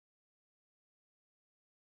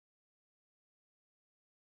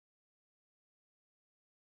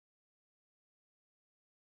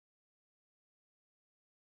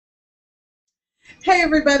Hey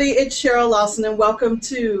everybody, it's Cheryl Lawson and welcome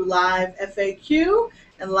to LiveFAQ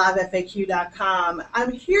and LiveFAQ.com.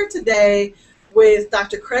 I'm here today with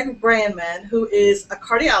Dr. Craig Brandman, who is a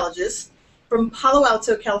cardiologist from Palo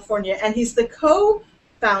Alto, California, and he's the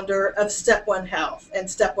co-founder of StepOne Health and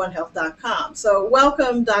StepOneHealth.com. So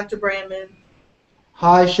welcome, Dr. Brandman.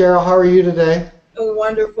 Hi Cheryl, how are you today? Oh,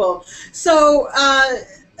 wonderful. So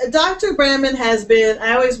Dr. Brandman has been,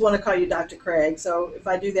 I always want to call you Dr. Craig, so if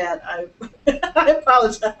I do that, I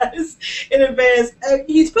apologize in advance.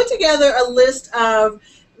 He's put together a list of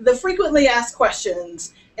the frequently asked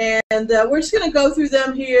questions, and we're just going to go through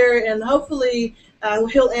them here, and hopefully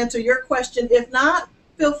he'll answer your question. If not,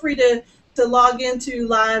 feel free to log into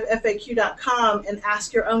livefaq.com and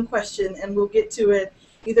ask your own question, and we'll get to it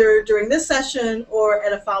either during this session or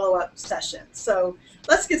at a follow-up session. So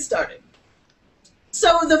let's get started.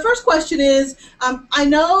 So the first question is, I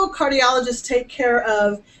know cardiologists take care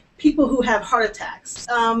of people who have heart attacks.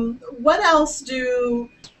 What else do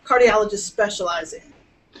cardiologists specialize in?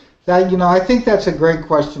 I think that's a great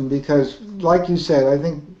question because, like you said, I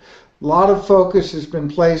think a lot of focus has been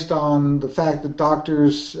placed on the fact that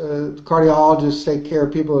doctors, cardiologists take care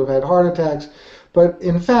of people who have had heart attacks. But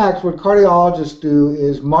in fact, what cardiologists do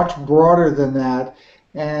is much broader than that.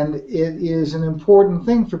 And it is an important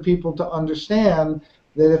thing for people to understand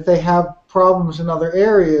that if they have problems in other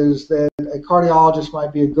areas, that a cardiologist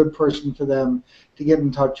might be a good person for them to get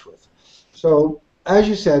in touch with. So, as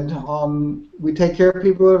you said, we take care of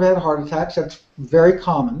people who have had heart attacks. That's very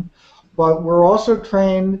common. But we're also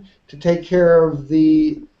trained to take care of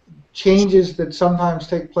the changes that sometimes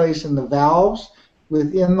take place in the valves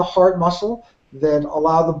within the heart muscle that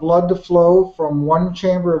allow the blood to flow from one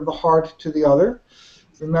chamber of the heart to the other.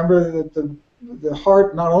 Remember that the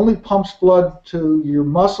heart not only pumps blood to your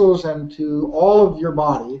muscles and to all of your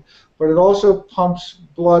body, but it also pumps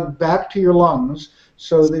blood back to your lungs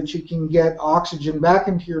so that you can get oxygen back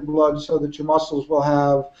into your blood so that your muscles will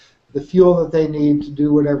have the fuel that they need to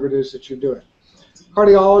do whatever it is that you're doing.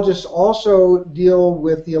 Cardiologists also deal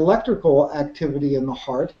with the electrical activity in the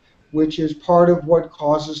heart, which is part of what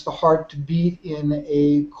causes the heart to beat in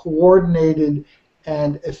a coordinated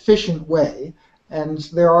and efficient way. And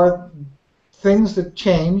there are things that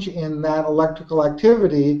change in that electrical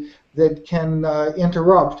activity that can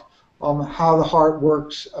interrupt how the heart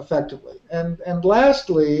works effectively. And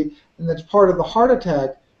lastly, and that's part of the heart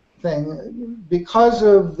attack thing, because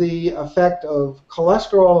of the effect of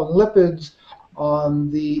cholesterol and lipids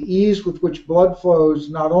on the ease with which blood flows,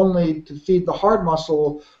 not only to feed the heart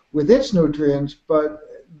muscle with its nutrients, but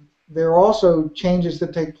there are also changes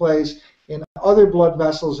that take place in other blood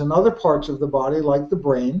vessels in other parts of the body, like the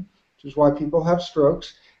brain, which is why people have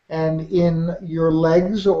strokes, and in your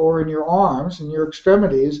legs or in your arms and your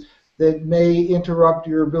extremities that may interrupt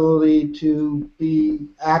your ability to be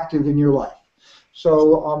active in your life.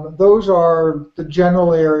 So those are the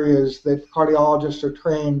general areas that cardiologists are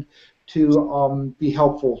trained to be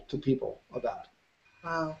helpful to people about.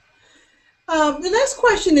 Wow. The next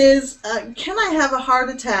question is, can I have a heart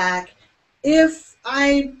attack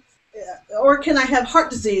or can I have heart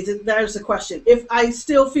disease? There's the question. If I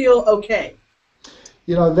still feel okay.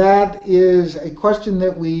 You know, that is a question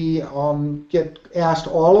that we get asked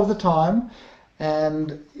all of the time.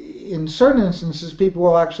 And in certain instances, people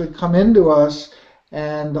will actually come into us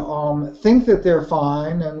and think that they're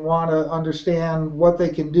fine and want to understand what they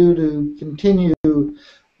can do to continue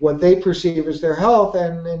what they perceive as their health,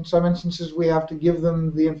 and in some instances we have to give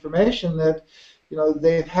them the information that, you know,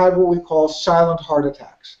 they've had what we call silent heart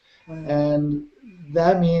attacks. And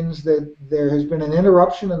that means that there has been an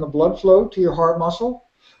interruption in the blood flow to your heart muscle,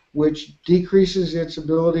 which decreases its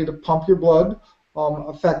ability to pump your blood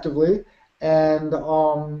effectively, and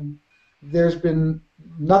there's been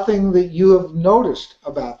nothing that you have noticed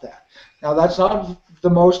about that. Now, that's not the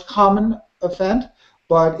most common event,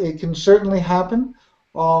 but it can certainly happen.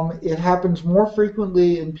 It happens more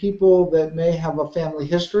frequently in people that may have a family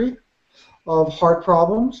history of heart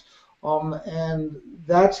problems, and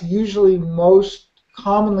that's usually most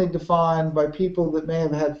commonly defined by people that may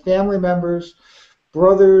have had family members,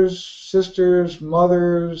 brothers, sisters,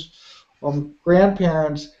 mothers,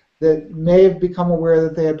 grandparents that may have become aware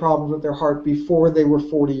that they had problems with their heart before they were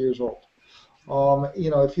 40 years old. You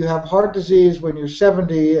know, if you have heart disease when you're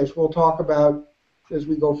 70, as we'll talk about as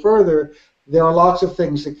we go further, there are lots of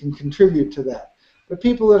things that can contribute to that. But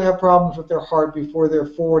people that have problems with their heart before they're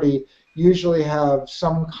 40 usually have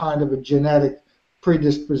some kind of a genetic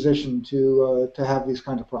predisposition to have these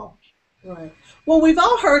kind of problems. Right. Well, we've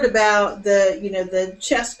all heard about the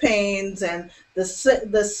chest pains and the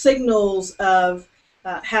signals of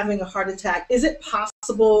having a heart attack. Is it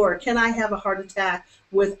possible, or can I have a heart attack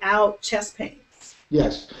without chest pain?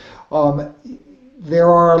 Yes.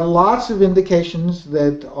 There are lots of indications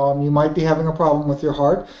that you might be having a problem with your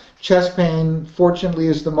heart. Chest pain, fortunately,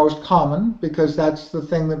 is the most common because that's the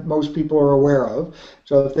thing that most people are aware of.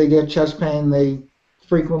 So if they get chest pain, they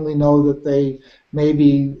frequently know that they may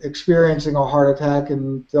be experiencing a heart attack,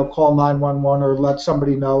 and they'll call 911 or let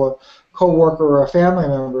somebody know, a coworker or a family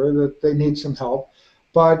member, that they need some help.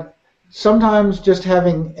 But sometimes just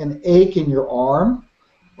having an ache in your arm,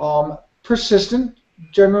 persistent,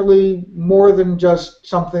 generally more than just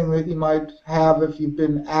something that you might have if you've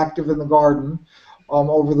been active in the garden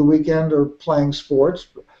over the weekend or playing sports.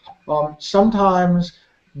 Sometimes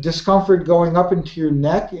discomfort going up into your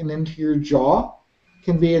neck and into your jaw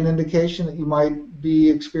can be an indication that you might be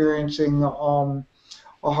experiencing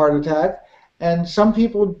a heart attack. And some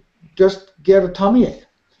people just get a tummy ache.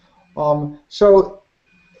 So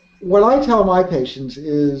what I tell my patients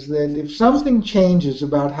is that if something changes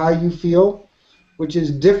about how you feel, which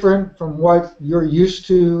is different from what you're used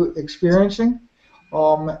to experiencing,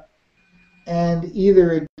 and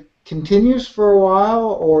either it continues for a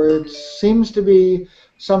while or it seems to be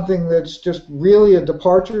something that's just really a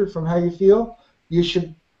departure from how you feel, you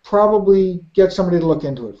should probably get somebody to look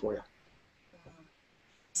into it for you.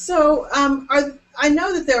 So I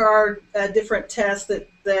know that there are different tests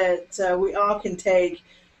that we all can take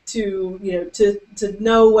to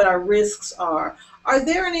know what our risks are. Are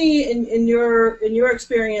there any in your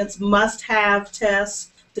experience must-have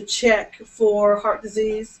tests to check for heart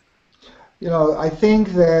disease? I think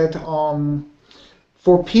that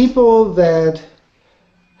for people that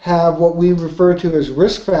have what we refer to as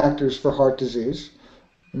risk factors for heart disease,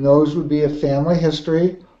 and those would be a family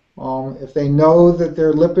history. If they know that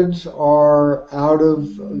their lipids are out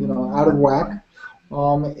of whack,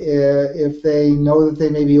 if they know that they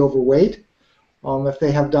may be overweight, if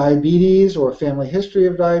they have diabetes or a family history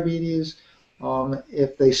of diabetes,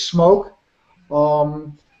 if they smoke,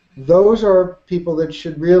 those are people that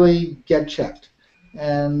should really get checked.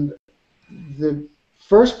 And the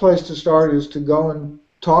first place to start is to go and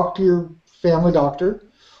talk to your family doctor.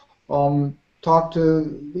 Talk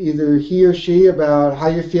to either he or she about how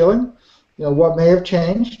you're feeling, what may have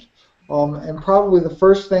changed. And probably the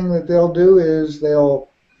first thing that they'll do is they'll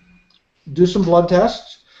do some blood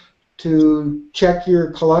tests to check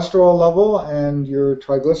your cholesterol level and your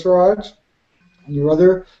triglycerides and your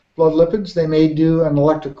other blood lipids. They may do an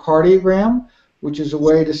electrocardiogram, which is a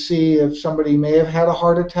way to see if somebody may have had a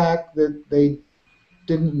heart attack that they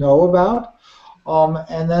didn't know about.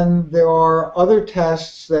 And then there are other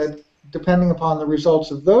tests that, depending upon the results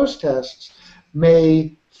of those tests,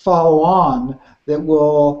 may follow on that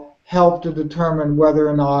will help to determine whether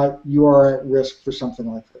or not you are at risk for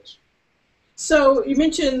something like this. So you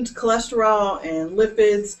mentioned cholesterol and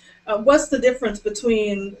lipids. What's the difference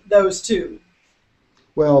between those two?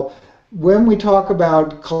 Well, when we talk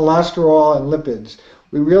about cholesterol and lipids,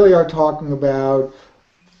 we really are talking about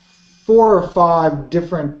 4 or 5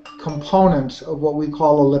 different components of what we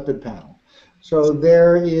call a lipid panel. So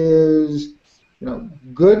there is,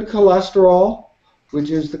 good cholesterol,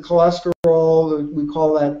 which is the cholesterol, we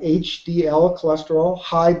call that HDL cholesterol,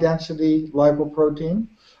 high density lipoprotein.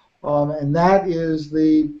 And that is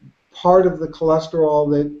the part of the cholesterol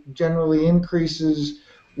that generally increases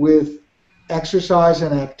with exercise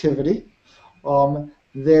and activity.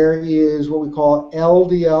 There is what we call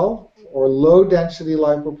LDL, or low density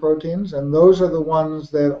lipoproteins, and those are the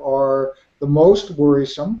ones that are the most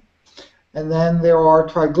worrisome. And then there are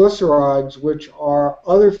triglycerides, which are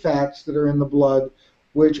other fats that are in the blood,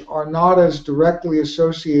 which are not as directly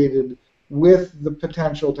associated with the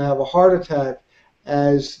potential to have a heart attack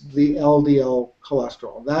as the LDL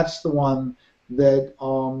cholesterol. That's the one that,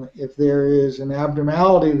 if there is an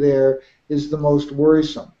abnormality there, is the most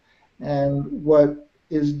worrisome. And what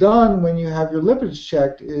is done when you have your lipids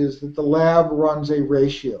checked is that the lab runs a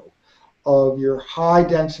ratio of your high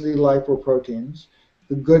density lipoproteins,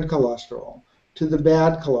 the good cholesterol, to the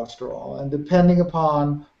bad cholesterol. And depending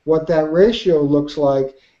upon what that ratio looks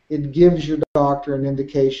like, it gives your doctor an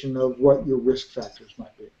indication of what your risk factors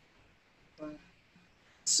might be.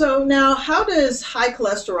 So now, how does high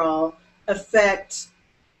cholesterol affect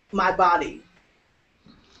my body?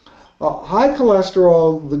 High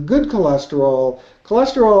cholesterol, the good cholesterol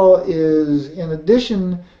is, in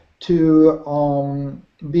addition to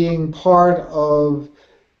being part of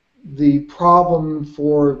the problem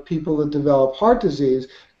for people that develop heart disease,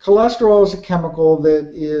 cholesterol is a chemical that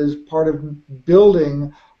is part of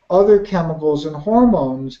building other chemicals and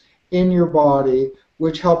hormones in your body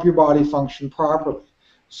which help your body function properly.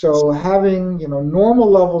 So having, normal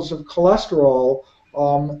levels of cholesterol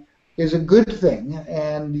is a good thing,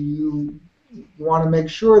 and you want to make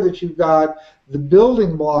sure that you've got the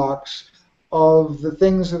building blocks of the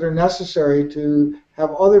things that are necessary to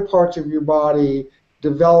have other parts of your body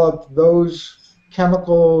develop those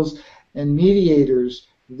chemicals and mediators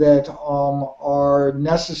that are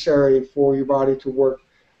necessary for your body to work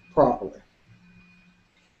properly.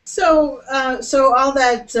 So, so all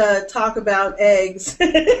that talk about eggs,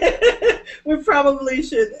 we probably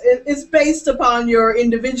should. It's based upon your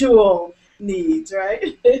individual needs,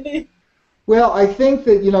 right? Well, I think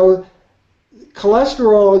that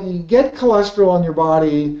cholesterol. You get cholesterol in your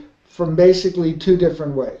body from basically two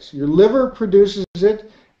different ways. Your liver produces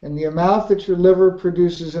it, and the amount that your liver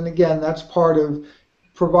produces, and again, that's part of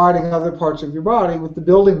providing other parts of your body with the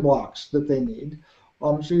building blocks that they need.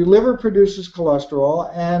 So your liver produces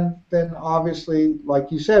cholesterol, and then obviously,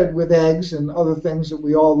 like you said, with eggs and other things that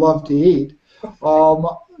we all love to eat,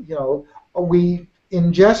 we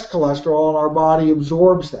ingest cholesterol and our body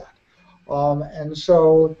absorbs that. And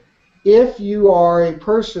so if you are a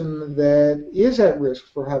person that is at risk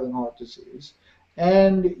for having heart disease,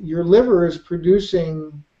 and your liver is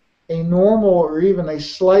producing a normal or even a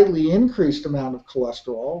slightly increased amount of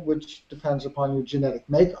cholesterol, which depends upon your genetic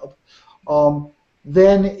makeup,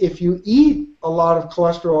 then if you eat a lot of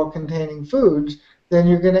cholesterol-containing foods, then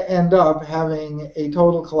you're going to end up having a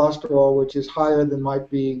total cholesterol which is higher than might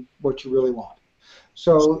be what you really want.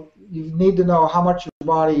 So you need to know how much your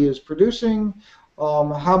body is producing,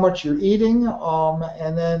 how much you're eating,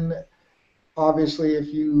 and then obviously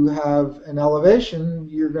if you have an elevation,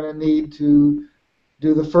 you're going to need to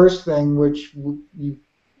do the first thing, which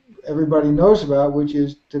everybody knows about, which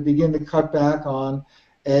is to begin to cut back on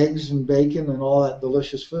eggs and bacon and all that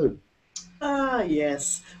delicious food. Ah,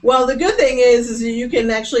 yes. Well, the good thing is you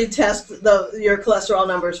can actually test your cholesterol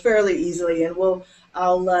numbers fairly easily, and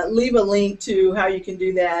I'll leave a link to how you can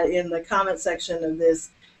do that in the comment section of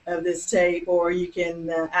this tape, or you can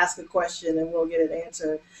ask a question and we'll get it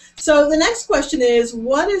answered. So the next question is,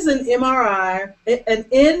 what is an NMR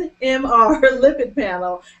lipid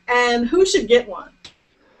panel, and who should get one?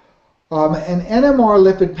 An NMR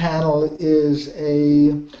lipid panel is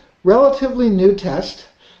a relatively new test,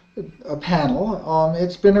 a panel.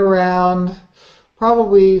 It's been around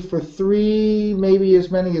probably for 3, maybe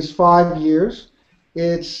as many as 5 years.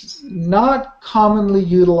 It's not commonly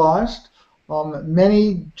utilized.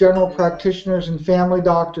 Many general practitioners and family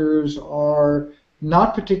doctors are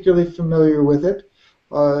not particularly familiar with it.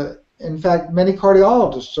 In fact, many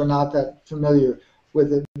cardiologists are not that familiar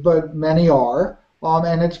with it, but many are.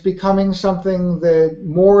 And it's becoming something that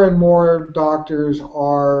more and more doctors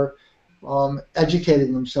are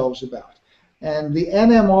educating themselves about. And the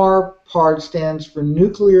NMR part stands for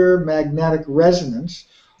nuclear magnetic resonance,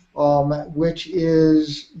 which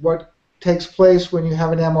is what takes place when you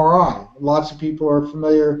have an MRI. Lots of people are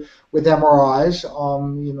familiar with MRIs.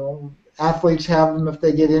 Athletes have them if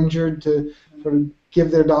they get injured to sort of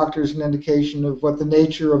give their doctors an indication of what the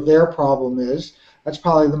nature of their problem is. That's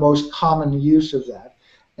probably the most common use of that.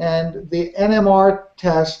 And the NMR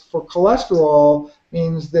test for cholesterol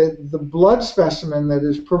means that the blood specimen that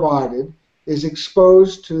is provided is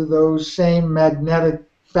exposed to those same magnetic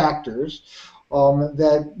factors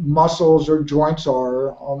that muscles or joints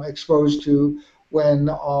are exposed to when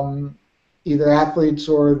either athletes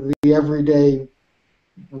or the everyday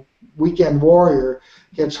weekend warrior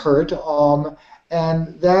gets hurt.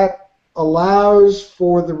 And that allows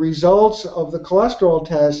for the results of the cholesterol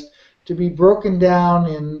test to be broken down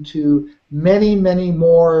into many, many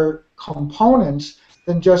more components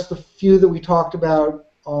than just the few that we talked about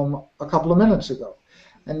a couple of minutes ago.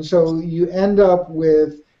 And so you end up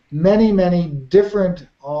with many, many different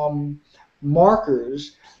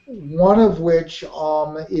markers, one of which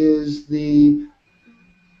is the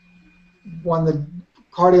one that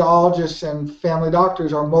cardiologists and family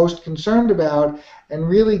doctors are most concerned about, and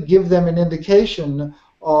really give them an indication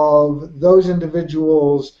of those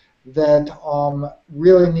individuals that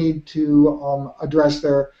really need to address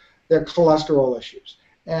their cholesterol issues.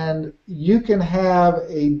 And you can have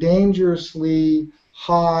a dangerously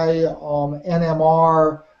high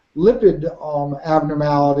NMR lipid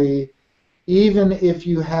abnormality even if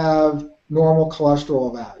you have normal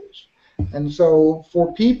cholesterol values. And so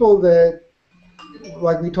for people that,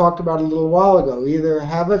 like we talked about a little while ago, either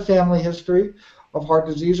have a family history of heart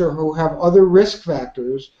disease or who have other risk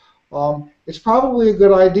factors, it's probably a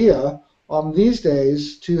good idea these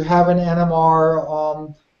days to have an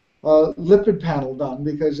NMR lipid panel done,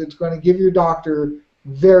 because it's going to give your doctor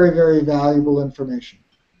very, very valuable information.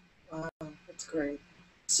 Wow, that's great.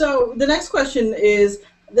 So the next question is,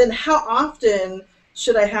 then how often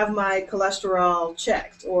should I have my cholesterol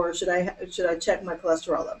checked, or should I check my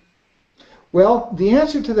cholesterol level? Well, the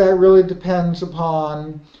answer to that really depends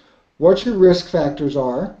upon what your risk factors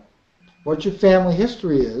are, what your family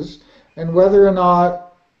history is, and whether or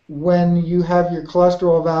not when you have your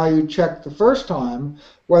cholesterol value checked the first time,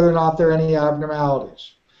 whether or not there are any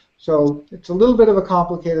abnormalities. So it's a little bit of a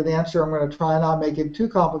complicated answer. I'm going to try not make it too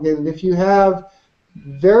complicated. If you have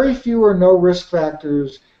very few or no risk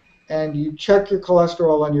factors and you check your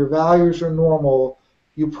cholesterol and your values are normal,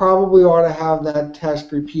 you probably ought to have that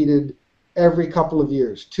test repeated every couple of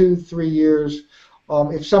years, 2-3 years.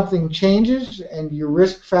 If something changes and your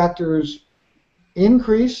risk factors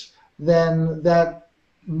increase, then that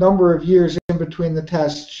number of years in between the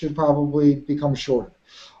tests should probably become shorter.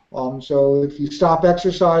 So if you stop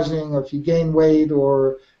exercising, or if you gain weight,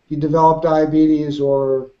 or you develop diabetes,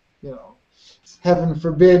 or heaven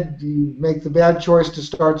forbid you make the bad choice to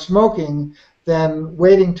start smoking, then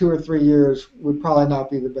waiting 2 or 3 years would probably not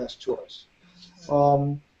be the best choice.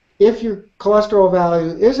 If your cholesterol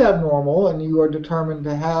value is abnormal and you are determined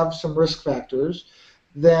to have some risk factors,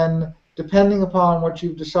 then depending upon what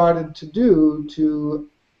you've decided to do to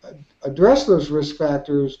address those risk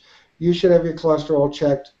factors, you should have your cholesterol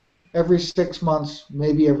checked every 6 months,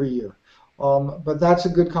 maybe every year. But that's a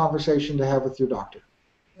good conversation to have with your doctor.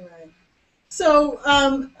 Right. So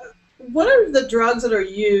what are the drugs that are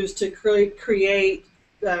used to treat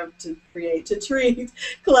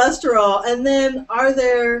cholesterol, and then are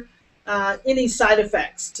there any side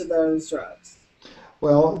effects to those drugs?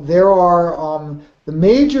 Well, there are the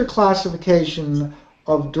major classification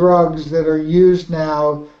of drugs that are used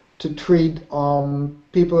now to treat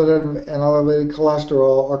people that have an elevated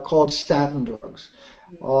cholesterol are called statin drugs.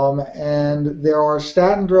 And there are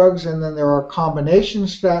statin drugs, and then there are combination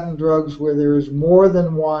statin drugs where there is more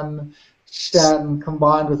than one statin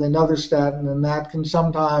combined with another statin, and that can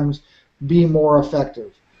sometimes be more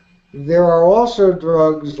effective. There are also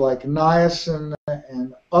drugs like niacin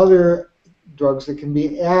and other drugs that can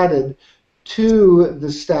be added to the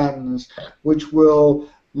statins, which will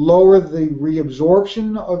lower the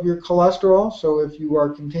reabsorption of your cholesterol. So if you are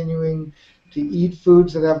continuing to eat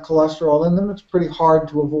foods that have cholesterol in them, it's pretty hard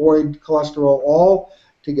to avoid cholesterol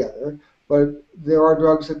altogether. But there are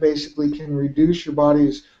drugs that basically can reduce your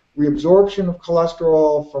body's reabsorption of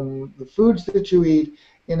cholesterol from the foods that you eat,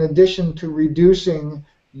 in addition to reducing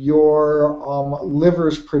your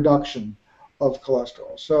liver's production of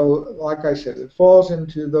cholesterol. So, like I said, it falls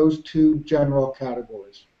into those two general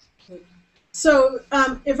categories. So,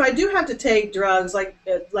 if I do have to take drugs like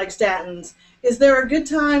statins, is there a good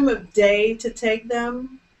time of day to take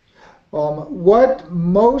them? What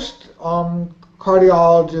most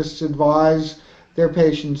cardiologists advise their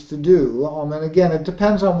patients to do, and again, it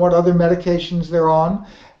depends on what other medications they're on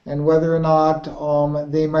and whether or not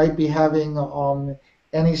they might be having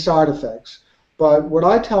any side effects. But what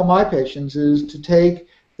I tell my patients is to take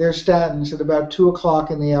their statins at about 2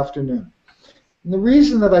 o'clock in the afternoon. And the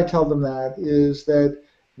reason that I tell them that is that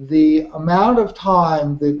the amount of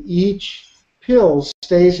time that each pill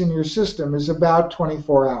stays in your system is about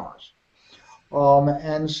 24 hours.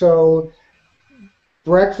 And so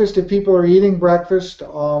breakfast, if people are eating breakfast,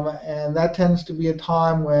 and that tends to be a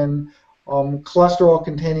time when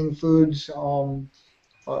cholesterol-containing foods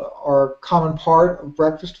are a common part of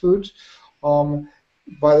breakfast foods.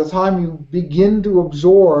 By the time you begin to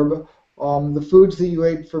absorb the foods that you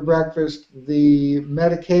ate for breakfast, the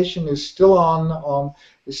medication is still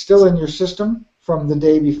in your system from the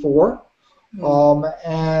day before.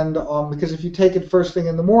 Because if you take it first thing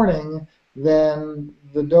in the morning, then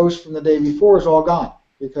the dose from the day before is all gone,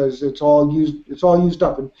 because it's all used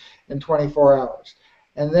up in 24 hours.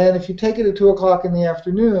 And then if you take it at 2 o'clock in the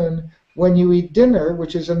afternoon, when you eat dinner,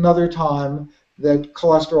 which is another time that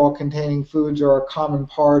cholesterol-containing foods are a common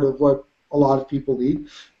part of what a lot of people eat,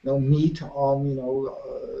 meat,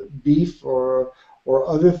 beef or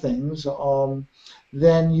other things,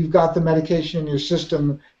 then you've got the medication in your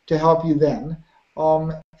system to help you then.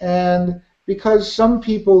 And because some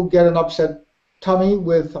people get an upset tummy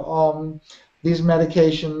with these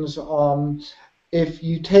medications, if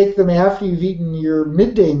you take them after you've eaten your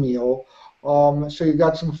midday meal, so you've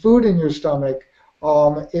got some food in your stomach,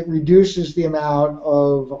 it reduces the amount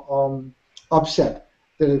of upset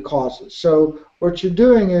that it causes. So what you're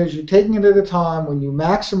doing is you're taking it at a time when you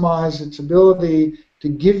maximize its ability to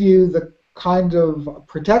give you the kind of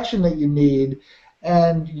protection that you need,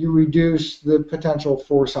 and you reduce the potential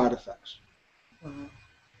for side effects.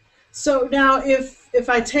 So now, if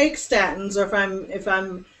I take statins, or if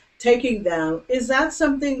I'm taking them, is that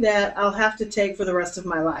something that I'll have to take for the rest of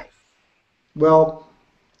my life? Well,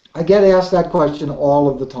 I get asked that question all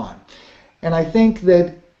of the time. And I think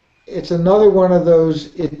that it's another one of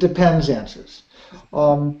those it depends answers.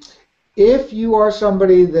 If you are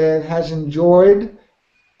somebody that has enjoyed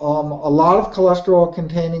a lot of cholesterol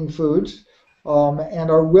containing foods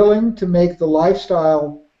and are willing to make the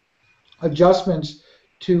lifestyle adjustments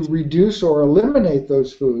to reduce or eliminate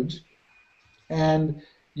those foods, and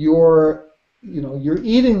you're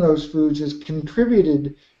eating those foods has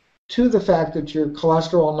contributed to the fact that your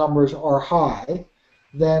cholesterol numbers are high,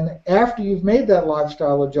 then after you've made that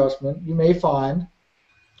lifestyle adjustment, you may find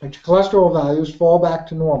that your cholesterol values fall back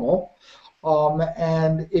to normal.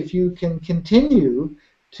 And if you can continue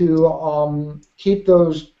to keep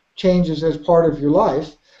those changes as part of your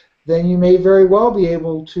life, then you may very well be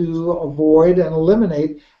able to avoid and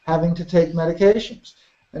eliminate having to take medications.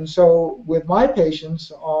 And so with my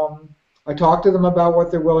patients, I talk to them about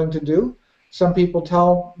what they're willing to do. Some people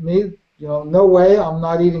tell me, no way, I'm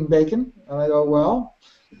not eating bacon. And I go, well,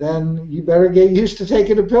 then you better get used to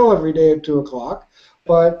taking a pill every day at 2 o'clock.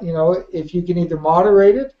 But, if you can either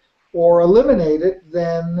moderate it or eliminate it,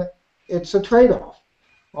 then it's a trade-off.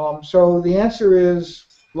 So the answer is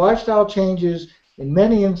lifestyle changes in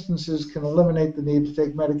many instances can eliminate the need to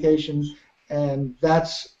take medication, and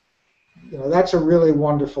that's a really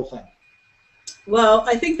wonderful thing. Well,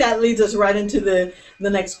 I think that leads us right into the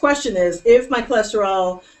next question is, if my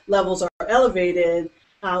cholesterol levels are elevated,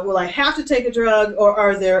 will I have to take a drug, or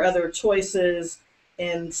are there other choices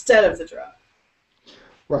instead of the drug?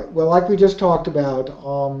 Right. Well, like we just talked about,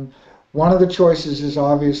 one of the choices is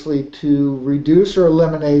obviously to reduce or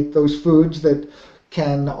eliminate those foods that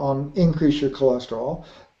can increase your cholesterol.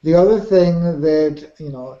 The other thing that,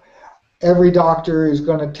 every doctor is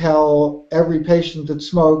going to tell every patient that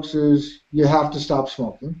smokes is you have to stop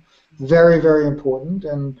smoking. Very, very important.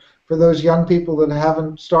 And for those young people that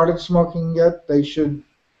haven't started smoking yet, they should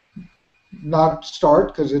not start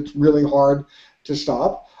because it's really hard to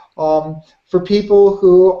stop. For people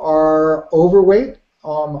who are overweight,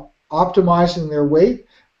 optimizing their weight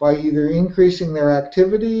by either increasing their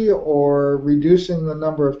activity or reducing the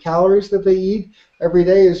number of calories that they eat every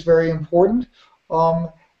day is very important.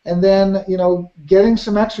 And then, getting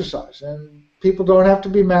some exercise. And people don't have to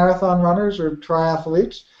be marathon runners or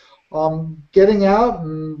triathletes. Getting out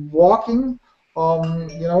and walking,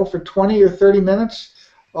 for 20 or 30 minutes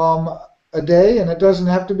a day, and it doesn't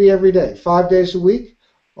have to be every day, 5 days a week.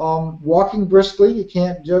 Walking briskly, you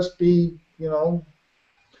can't just be,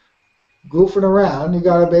 goofing around. You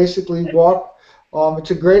got to basically walk. It's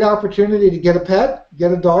a great opportunity to get a pet,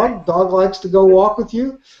 get a dog. Dog likes to go walk with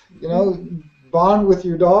you, bond with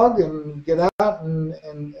your dog and get out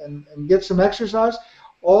and get some exercise.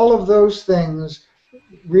 All of those things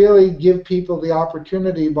really give people the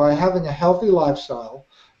opportunity, by having a healthy lifestyle,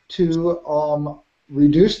 to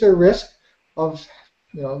reduce their risk of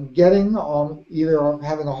getting either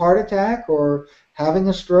having a heart attack or having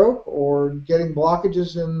a stroke or getting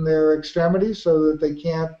blockages in their extremities so that they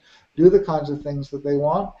can't do the kinds of things that they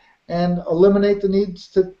want, and eliminate the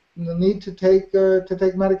need to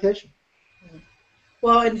take medication.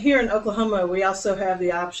 Well, and here in Oklahoma, we also have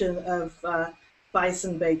the option of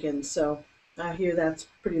bison bacon, so I hear that's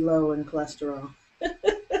pretty low in cholesterol.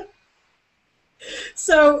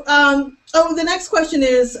 So, the next question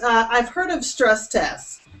is, I've heard of stress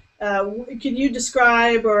tests. Can you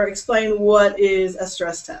describe or explain what is a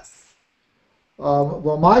stress test?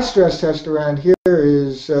 Well, my stress test around here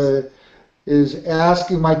is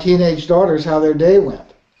asking my teenage daughters how their day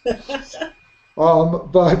went.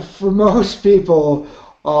 But for most people,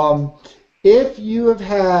 if you have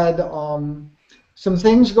had some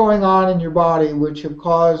things going on in your body which have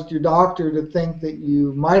caused your doctor to think that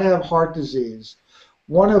you might have heart disease,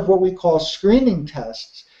 one of what we call screening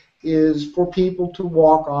tests is for people to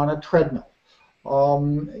walk on a treadmill.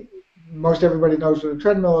 Most everybody knows what a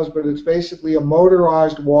treadmill is, but it's basically a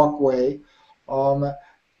motorized walkway.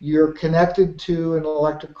 You're connected to an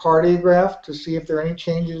electrocardiograph to see if there are any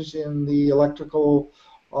changes in the electrical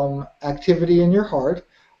activity in your heart.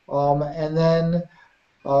 And then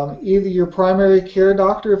either your primary care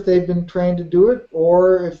doctor, if they've been trained to do it,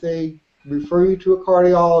 or if they refer you to a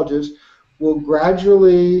cardiologist, will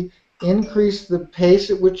gradually increase the pace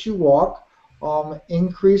at which you walk,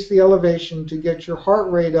 increase the elevation to get your heart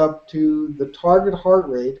rate up to the target heart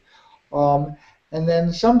rate. And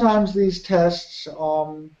then sometimes these tests,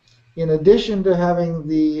 in addition to having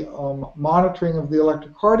the monitoring of the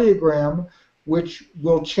electrocardiogram, which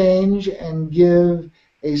will change and give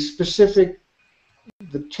a specific,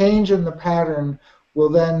 the change in the pattern will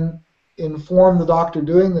then inform the doctor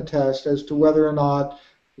doing the test as to whether or not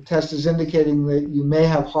the test is indicating that you may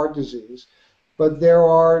have heart disease. But there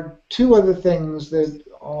are two other things that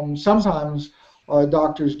sometimes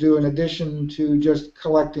doctors do in addition to just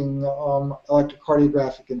collecting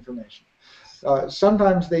electrocardiographic information.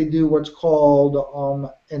 Sometimes they do what's called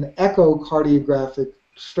an echocardiographic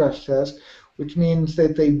stress test, which means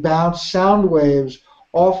that they bounce sound waves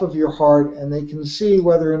off of your heart, and they can see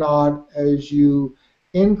whether or not, as you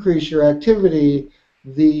increase your activity,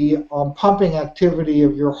 the pumping activity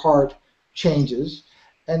of your heart changes.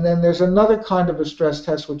 And then there's another kind of a stress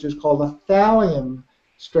test, which is called a thallium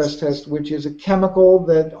stress test, which is a chemical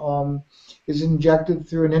that is injected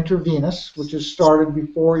through an intravenous, which is started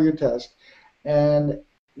before your test. And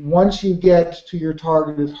once you get to your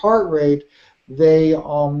targeted heart rate, they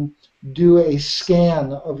do a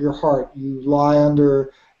scan of your heart. You lie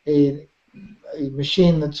under a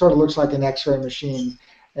machine that sort of looks like an X-ray machine,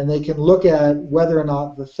 and they can look at whether or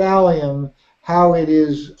not the thallium, how it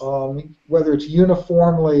is, whether it's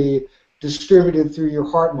uniformly distributed through your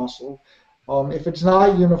heart muscle. If it's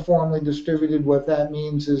not uniformly distributed, what that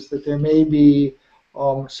means is that there may be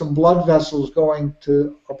some blood vessels going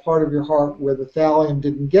to a part of your heart where the thallium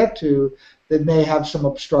didn't get to that may have some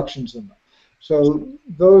obstructions in them. So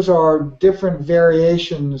those are different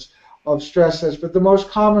variations of stress tests, but the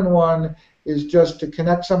most common one is just to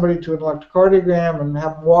connect somebody to an electrocardiogram and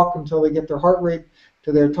have them walk until they get their heart rate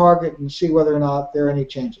to their target and see whether or not there are any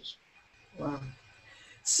changes. Wow.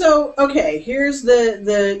 So, okay, here's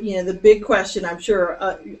the big question. I'm sure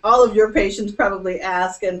all of your patients probably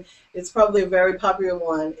ask, and it's probably a very popular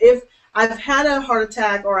one. If I've had a heart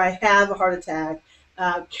attack or I have a heart attack,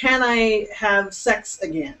 can I have sex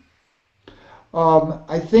again?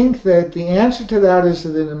 I think that the answer to that is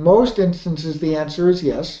that in most instances the answer is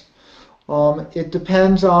yes. It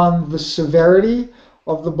depends on the severity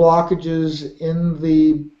of the blockages in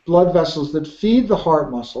the blood vessels that feed the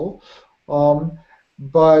heart muscle.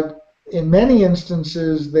 But in many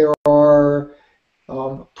instances there are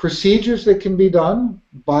procedures that can be done,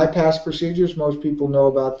 bypass procedures. Most people know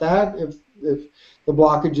about that. If the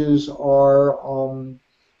blockages are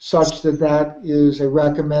such that that is a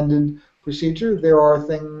recommended procedure.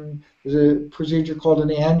 There's a procedure called an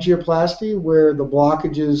angioplasty where the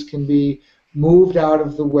blockages can be moved out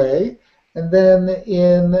of the way. And then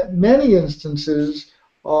in many instances,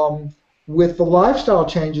 with the lifestyle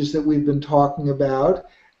changes that we've been talking about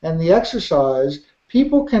and the exercise,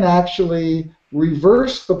 people can actually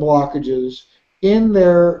reverse the blockages in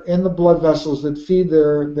the blood vessels that feed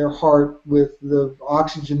their heart with the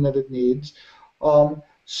oxygen that it needs.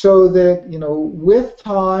 So that, with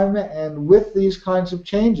time and with these kinds of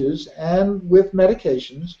changes and with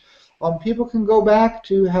medications, people can go back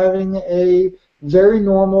to having a very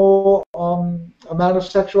normal amount of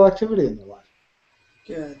sexual activity in their life.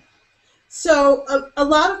 Good. So a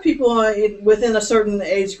lot of people within a certain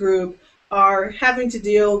age group are having to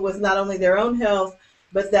deal with not only their own health,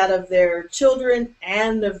 but that of their children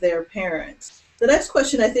and of their parents. The next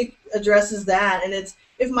question I think addresses that, and it's,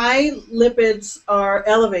 if my lipids are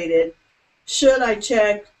elevated, should I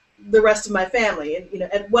check the rest of my family? And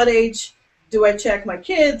at what age do I check my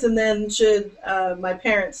kids, and then should my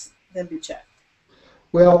parents then be checked?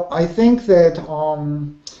 Well, I think that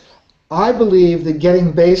I believe that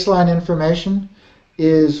getting baseline information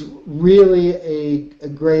is really a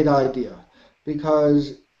great idea,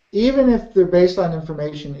 because even if the baseline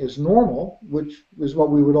information is normal, which is what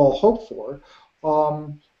we would all hope for,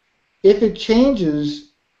 if it changes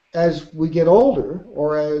as we get older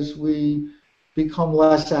or as we become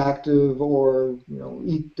less active or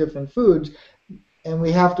eat different foods, and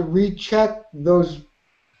we have to recheck those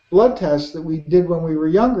blood tests that we did when we were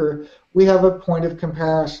younger, we have a point of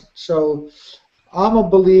comparison. So I'm a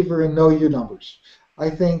believer in know your numbers. I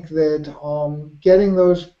think that getting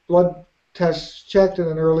those blood tests checked at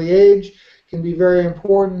an early age can be very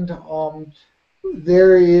important.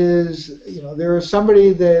 There is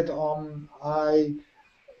somebody that I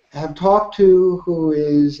have talked to who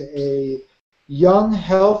is a young,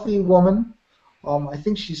 healthy woman. I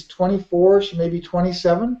think she's 24, she may be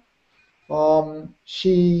 27.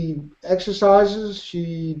 She exercises,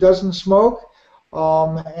 she doesn't smoke,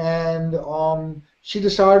 and she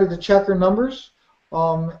decided to check her numbers,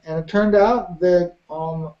 and it turned out that,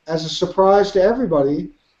 as a surprise to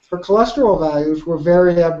everybody, her cholesterol values were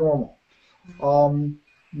very abnormal.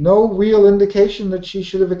 No real indication that she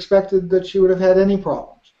should have expected that she would have had any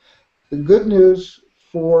problems. The good news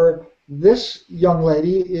for this young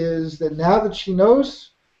lady is that now that she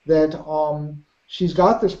knows that she's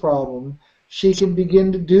got this problem, she can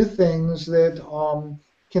begin to do things that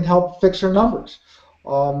can help fix her numbers.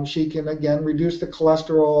 She can, again, reduce the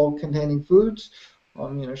cholesterol-containing foods.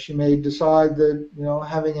 She may decide that,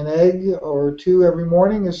 having an egg or two every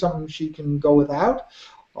morning is something she can go without.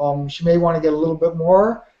 She may want to get a little bit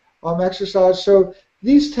more exercise. So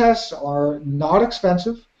these tests are not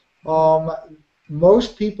expensive.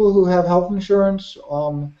 Most people who have health insurance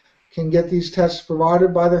can get these tests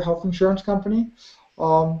provided by their health insurance company.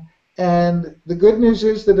 And the good news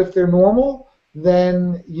is that if they're normal,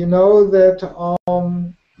 then you know that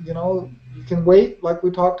you can wait, like we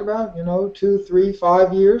talked about, 2, 3,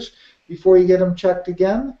 5 years before you get them checked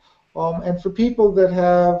again. And for people that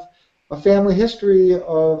have a family history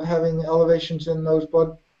of having elevations in those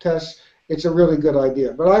blood tests, it's a really good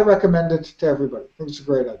idea. But I recommend it to everybody. I think it's a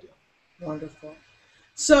great idea. Wonderful.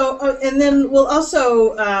 So, and then we'll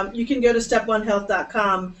also, you can go to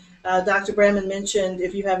StepOneHealth.com. Dr. Brandman mentioned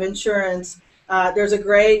if you have insurance, there's a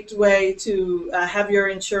great way to have your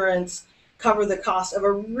insurance cover the cost of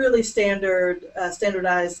a really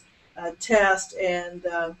standardized test and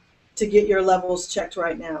to get your levels checked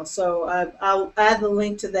right now. So I'll add the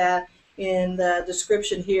link to that in the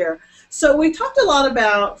description here. So we talked a lot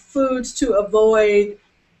about foods to avoid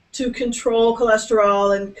to control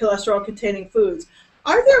cholesterol and cholesterol-containing foods.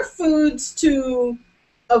 Are there foods to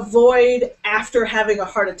avoid after having a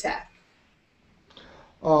heart attack?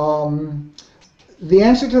 The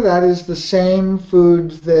answer to that is the same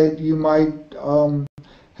foods that you might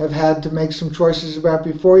have had to make some choices about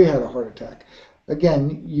before you had a heart attack.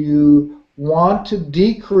 Again, you want to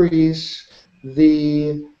decrease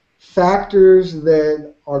the factors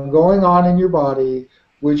that are going on in your body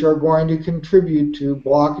which are going to contribute to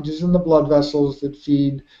blockages in the blood vessels that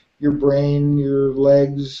feed your brain, your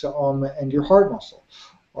legs, and your heart muscle.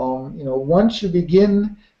 Once you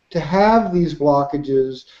begin to have these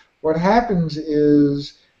blockages, what happens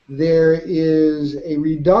is there is a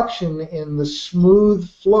reduction in the smooth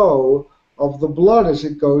flow of the blood as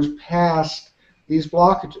it goes past these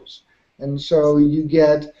blockages. And so you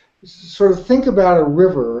get, sort of think about a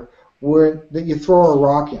river that you throw a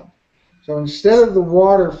rock in. So instead of the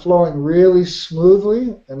water flowing really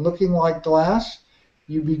smoothly and looking like glass,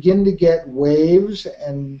 you begin to get waves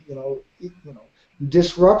and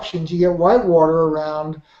disruptions. You get white water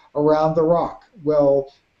around the rock.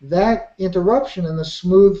 Well, that interruption in the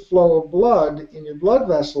smooth flow of blood in your blood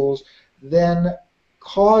vessels then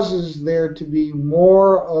causes there to be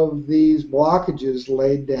more of these blockages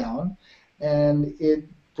laid down, and it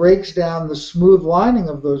breaks down the smooth lining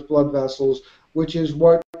of those blood vessels, which is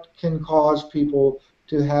what can cause people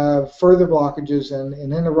to have further blockages and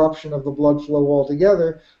an interruption of the blood flow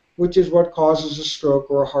altogether, which is what causes a stroke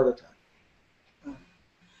or a heart attack.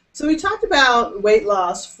 So we talked about weight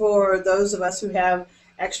loss for those of us who have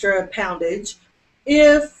extra poundage.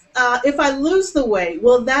 If I lose the weight,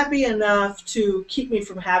 will that be enough to keep me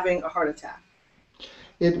from having a heart attack?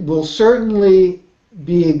 It will certainly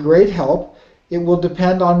be a great help. It will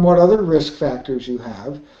depend on what other risk factors you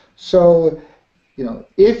have. So,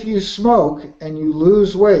 if you smoke and you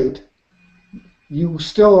lose weight, you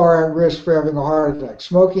still are at risk for having a heart attack.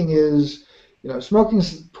 Smoking is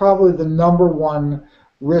probably the #1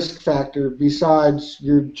 risk factor besides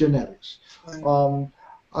your genetics. Right.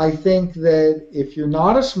 I think that if you're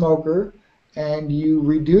not a smoker and you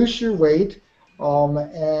reduce your weight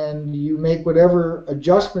and you make whatever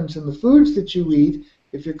adjustments in the foods that you eat,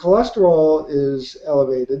 if your cholesterol is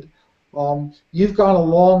elevated, you've gone a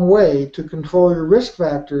long way to control your risk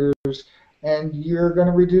factors, and you're going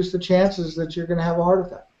to reduce the chances that you're going to have a heart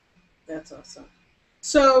attack. That's awesome.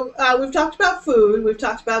 So we've talked about food, we've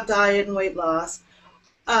talked about diet and weight loss.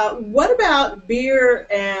 What about beer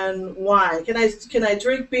and wine? Can I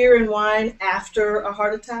drink beer and wine after a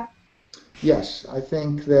heart attack? Yes, I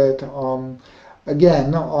think that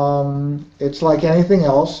again, it's like anything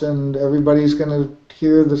else, and everybody's going to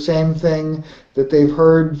hear the same thing that they've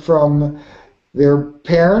heard from their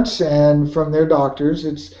parents and from their doctors.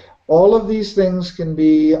 It's all of these things can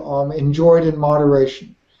be enjoyed in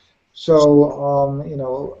moderation. So,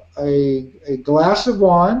 a glass of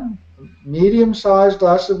wine, medium-sized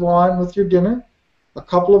glass of wine with your dinner, a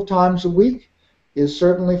couple of times a week is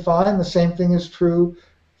certainly fine. The same thing is true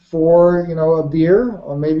for, a beer,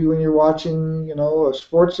 or maybe when you're watching, a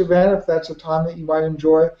sports event, if that's a time that you might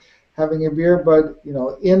enjoy having a beer, but,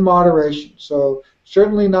 in moderation. So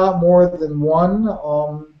certainly not more than one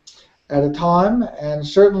at a time, and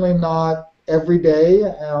certainly not every day.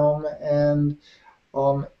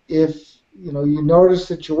 If you notice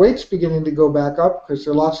that your weight's beginning to go back up because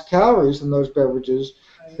there are lots of calories in those beverages,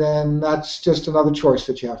 right, then that's just another choice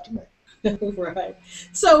that you have to make. Right.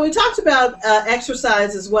 So we talked about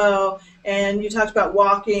exercise as well, and you talked about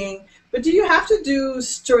walking, but do you have to do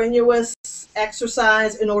strenuous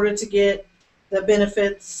exercise in order to get the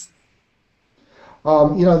benefits?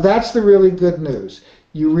 That's the really good news.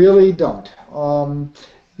 You really don't.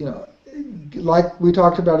 Like we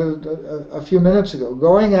talked about it a few minutes ago,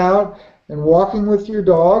 going out and walking with your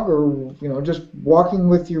dog, or just walking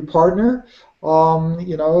with your partner,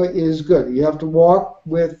 is good. You have to walk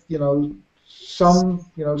with some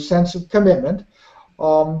sense of commitment.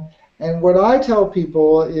 And what I tell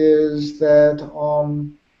people is that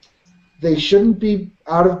they shouldn't be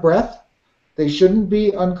out of breath. They shouldn't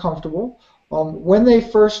be uncomfortable. When they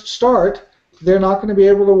first start, they're not going to be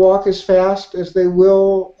able to walk as fast as they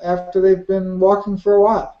will after they've been walking for a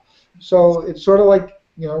while. So it's sort of like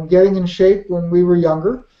getting in shape when we were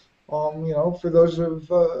younger. For those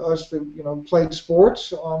of us that played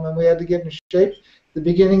sports and we had to get in shape, the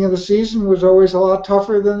beginning of the season was always a lot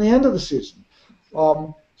tougher than the end of the season.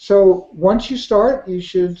 So once you start, you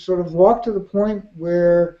should sort of walk to the point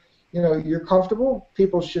where you're comfortable.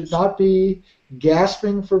 People should not be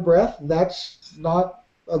gasping for breath. That's not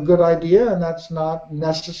a good idea, and that's not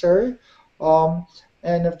necessary.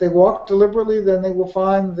 And if they walk deliberately, then they will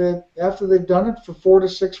find that after they've done it for 4 to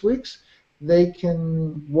 6 weeks, they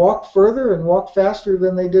can walk further and walk faster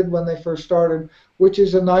than they did when they first started, which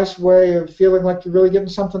is a nice way of feeling like you're really getting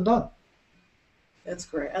something done. That's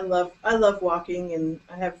great. I love walking, and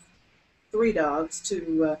I have 3 dogs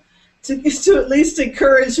to at least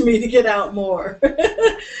encourage me to get out more.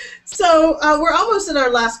 So we're almost at our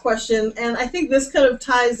last question, and I think this kind of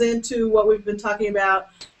ties into what we've been talking about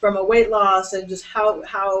from a weight loss and just how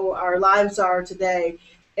our lives are today.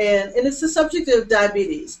 And it's the subject of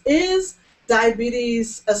diabetes. Is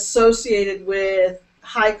diabetes associated with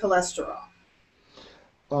high cholesterol?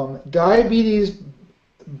 Diabetes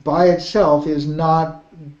by itself is not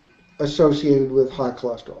associated with high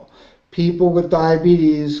cholesterol. People with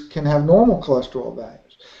diabetes can have normal cholesterol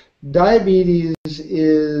values. Diabetes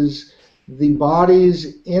is the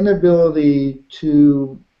body's inability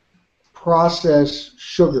to process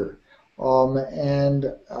sugar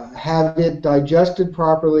and have it digested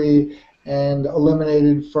properly and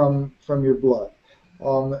eliminated from your blood.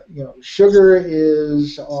 Sugar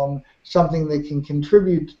is something that can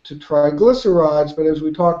contribute to triglycerides, but as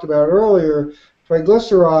we talked about earlier,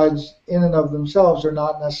 triglycerides in and of themselves are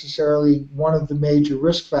not necessarily one of the major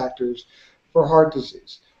risk factors for heart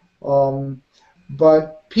disease.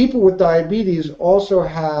 But people with diabetes also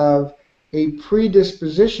have a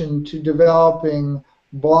predisposition to developing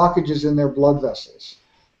blockages in their blood vessels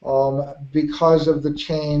because of the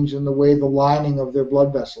change in the way the lining of their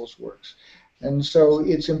blood vessels works. And so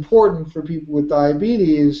it's important for people with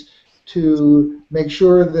diabetes to make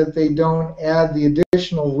sure that they don't add the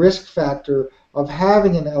additional risk factor of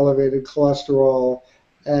having an elevated cholesterol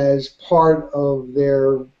as part of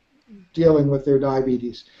their dealing with their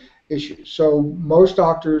diabetes issues. So most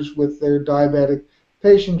doctors with their diabetic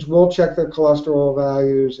patients will check their cholesterol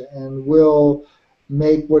values and will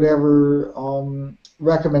make whatever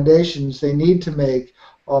recommendations they need to make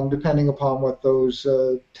depending upon what those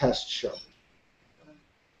tests show.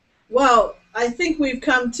 Well, I think we've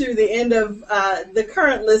come to the end of the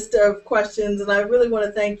current list of questions, and I really want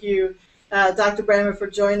to thank you, Dr. Brandman, for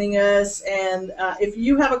joining us. And if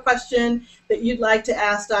you have a question that you'd like to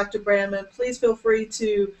ask Dr. Brandman, please feel free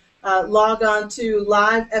to log on to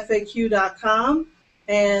LiveFAQ.com,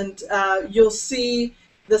 and you'll see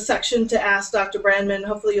the section to ask Dr. Brandman.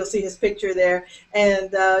 Hopefully you'll see his picture there, and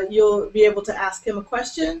you'll be able to ask him a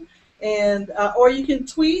question. And or you can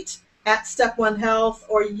tweet at StepOne Health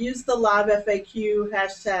or use the LiveFAQ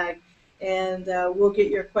hashtag, and we'll get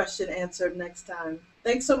your question answered next time.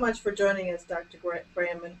 Thanks so much for joining us, Dr.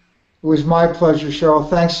 Brandman. It was my pleasure, Cheryl.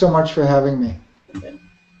 Thanks so much for having me. Okay.